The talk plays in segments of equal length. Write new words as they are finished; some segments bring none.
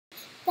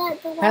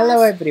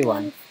Hello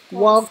everyone,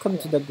 welcome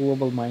to the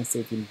Global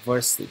Mindset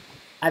University.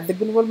 At the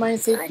Global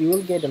Mindset, you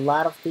will get a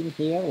lot of things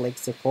here,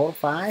 Lexia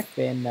Core5,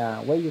 and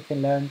where you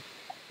can learn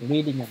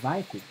reading and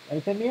writing.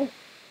 Right, Amir?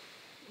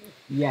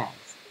 Yes.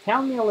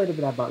 Tell me a little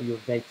bit about your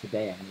day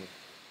today, Amir.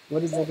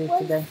 What is the day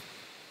today?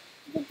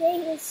 The day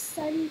is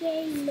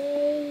Sunday,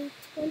 May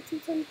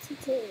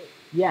 2022.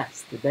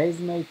 Yes, today is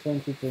May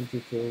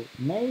 2022.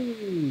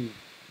 May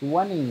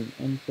 20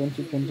 in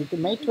 2022.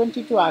 May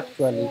 22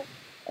 actually.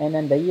 And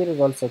then the year is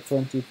also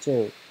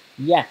 22.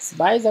 Yes,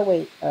 by the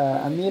way,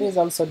 Amir is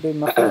also doing,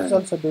 Mahfouz is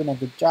also doing a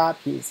good job.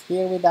 He is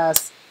here with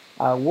us.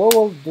 We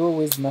will do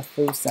with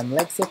Mahfouz some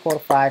Lexia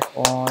Core5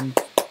 on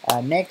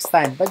next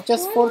time. But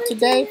just for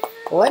today,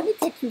 let me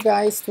take you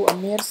guys to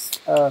Amir's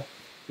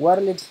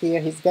world here.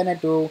 He's gonna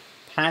do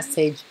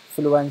passage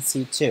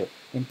fluency too.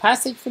 In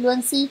passage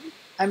fluency,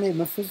 Amir,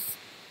 Mahfouz.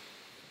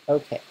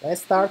 Okay,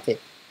 let's start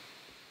it.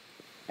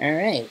 All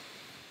right.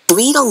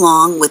 Read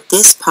along with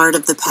this part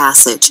of the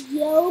passage.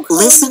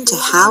 Listen to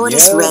how it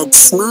is read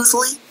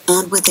smoothly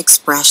and with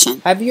expression.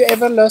 Have you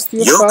ever lost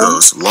your phone?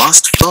 Yoko's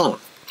lost phone.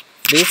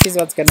 This is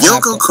what's gonna happen.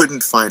 Yoko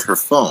couldn't find her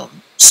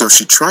phone, so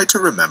she tried to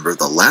remember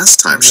the last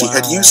time she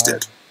had used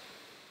it.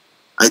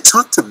 I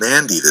talked to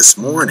Mandy this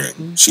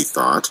morning, she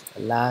thought.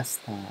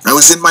 Last time. I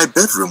was in my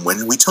bedroom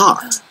when we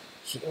talked.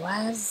 She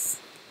was.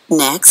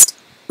 Next,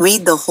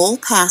 read the whole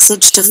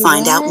passage to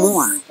find out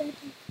more.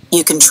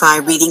 You can try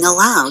reading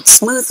aloud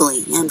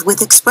smoothly and with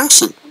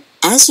expression.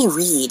 As you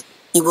read,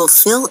 you will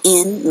fill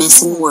in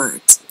missing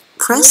words.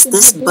 Press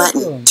this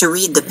button to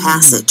read the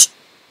passage.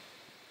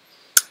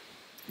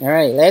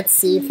 Alright, let's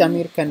see if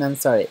Amir can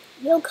answer it.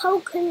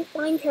 Yoko couldn't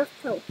find her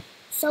phone,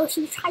 so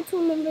she tried to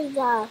remember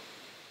the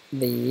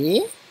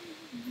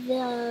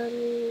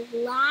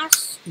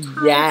last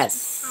time she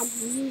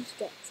had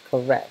used it.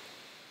 Correct.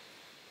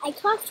 I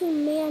talked to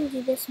Mandy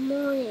this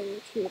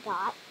morning, she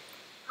thought.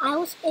 I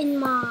was in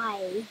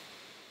my...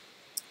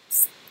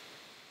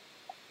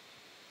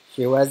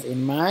 She was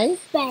in my...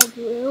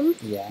 bedroom.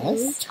 Yes. And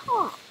we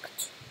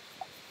talked.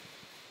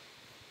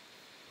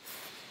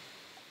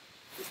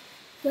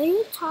 When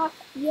we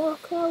talked,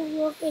 Yoko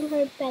was in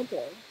her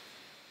bedroom.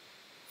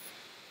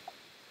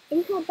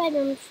 In her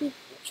bedroom, she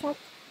checked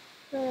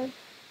her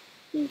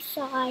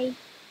beside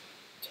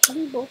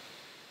table,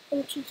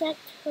 and she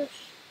checked her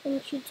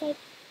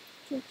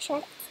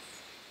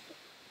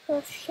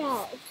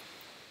shelves.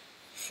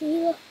 She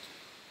looked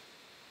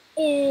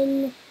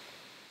in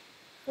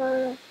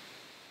her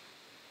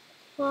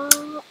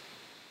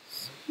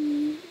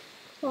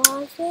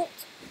closet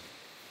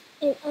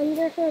and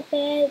under her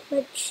bed,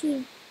 but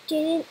she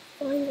didn't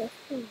find her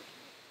phone.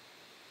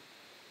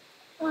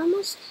 I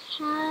must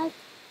have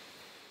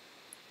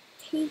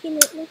taken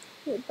it with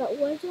me, but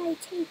where did I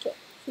take it?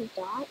 She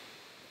thought.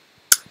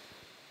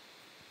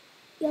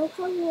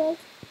 Yoko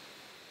looked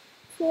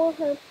for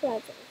her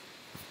brother.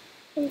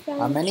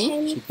 How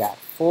many? She got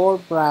 4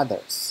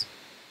 brothers.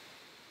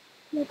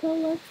 Yoko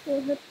looked for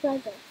her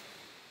brother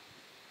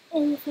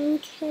and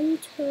found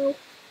Kento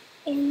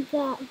in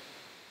the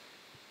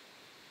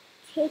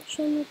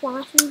kitchen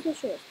washing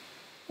dishes.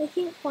 I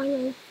can't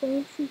find my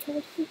phone, she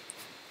told me.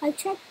 I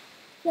checked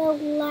the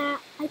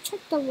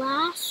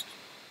last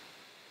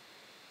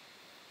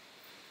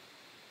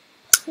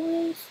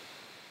place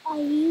I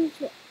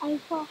used it. I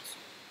lost it.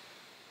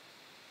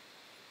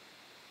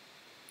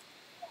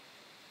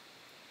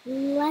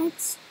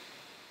 Let's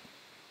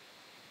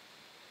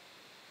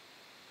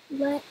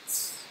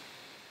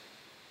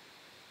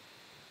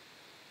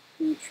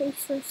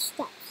retrace her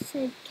steps,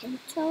 said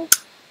Kento.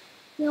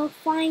 You'll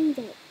find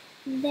it.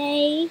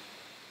 They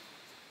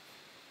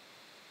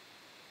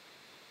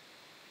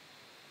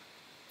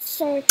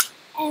searched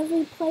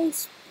every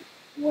place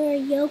where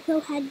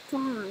Yoko had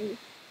gone,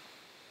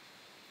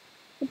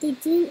 but they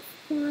didn't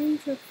find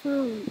her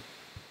phone.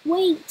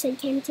 Wait, said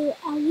Kento.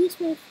 I'll use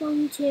my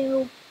phone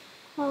to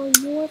call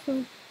your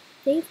phone.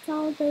 They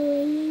followed the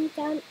ringing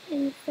sound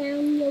and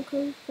found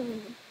Yoko's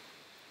phone.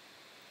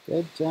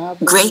 Good job.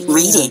 Great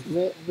reading.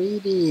 Great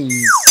reading.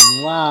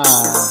 Wow.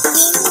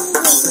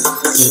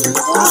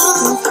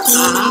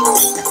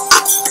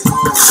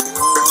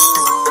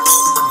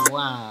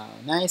 Wow.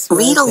 Nice.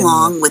 Read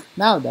along with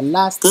now the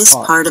last this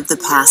part of the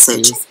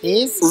passage.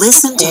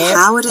 Listen to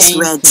how it is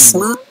read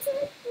smooth.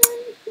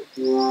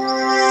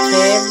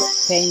 Cave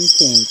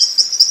painting.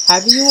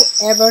 Have you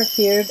ever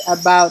heard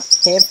about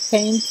cave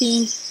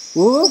painting?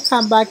 We will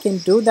come back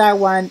and do that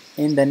one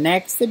in the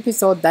next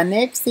episode. The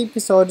next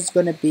episode is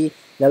going to be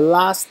the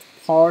last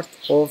part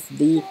of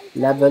the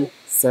level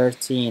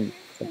 13.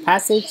 The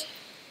passage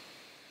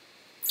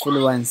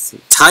fluency.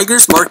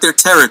 Tigers mark their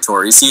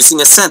territories using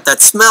a scent that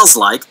smells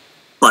like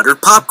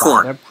buttered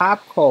popcorn. Buttered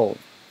popcorn.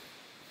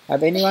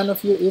 Have any one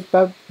of you eat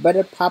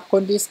buttered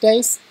popcorn these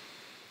days?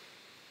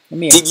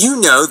 Did you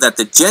know that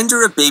the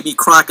gender of baby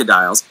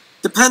crocodiles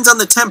depends on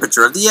the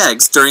temperature of the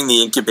eggs during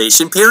the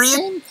incubation period?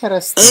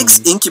 Interesting. Eggs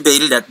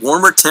incubated at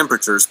warmer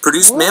temperatures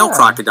produce male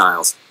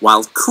crocodiles,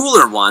 while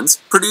cooler ones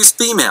produce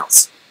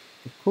females.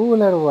 The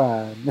cooler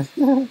one.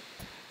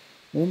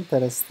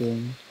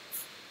 Interesting.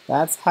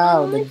 That's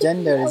how the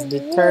gender is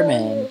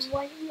determined.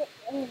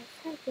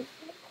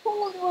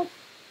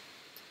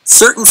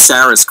 Certain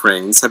saris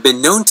cranes have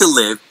been known to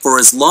live for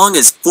as long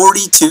as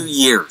 42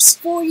 years.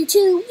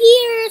 42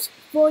 years!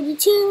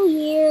 42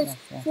 years!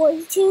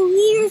 42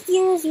 years,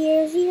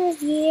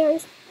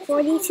 years.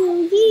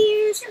 42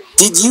 years.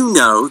 Did you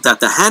know that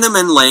the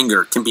Hanuman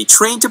langur can be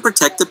trained to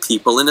protect the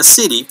people in a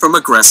city from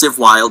aggressive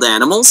wild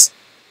animals?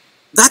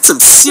 That's some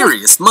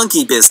serious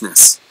monkey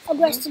business.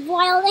 Aggressive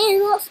wild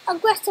animals,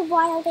 aggressive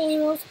wild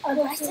animals,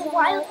 aggressive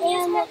wild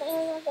animals,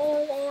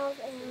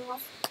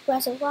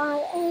 aggressive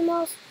wild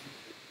animals,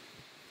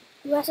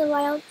 aggressive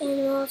wild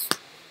animals.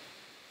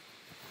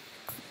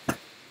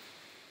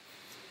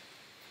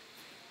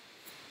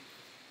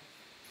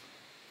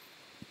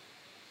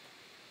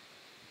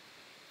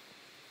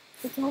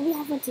 That's all we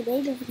have for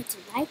today. Don't forget to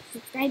like,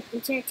 subscribe,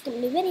 and share to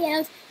new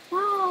videos.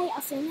 Bye!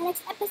 I'll see you in the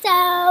next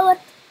episode.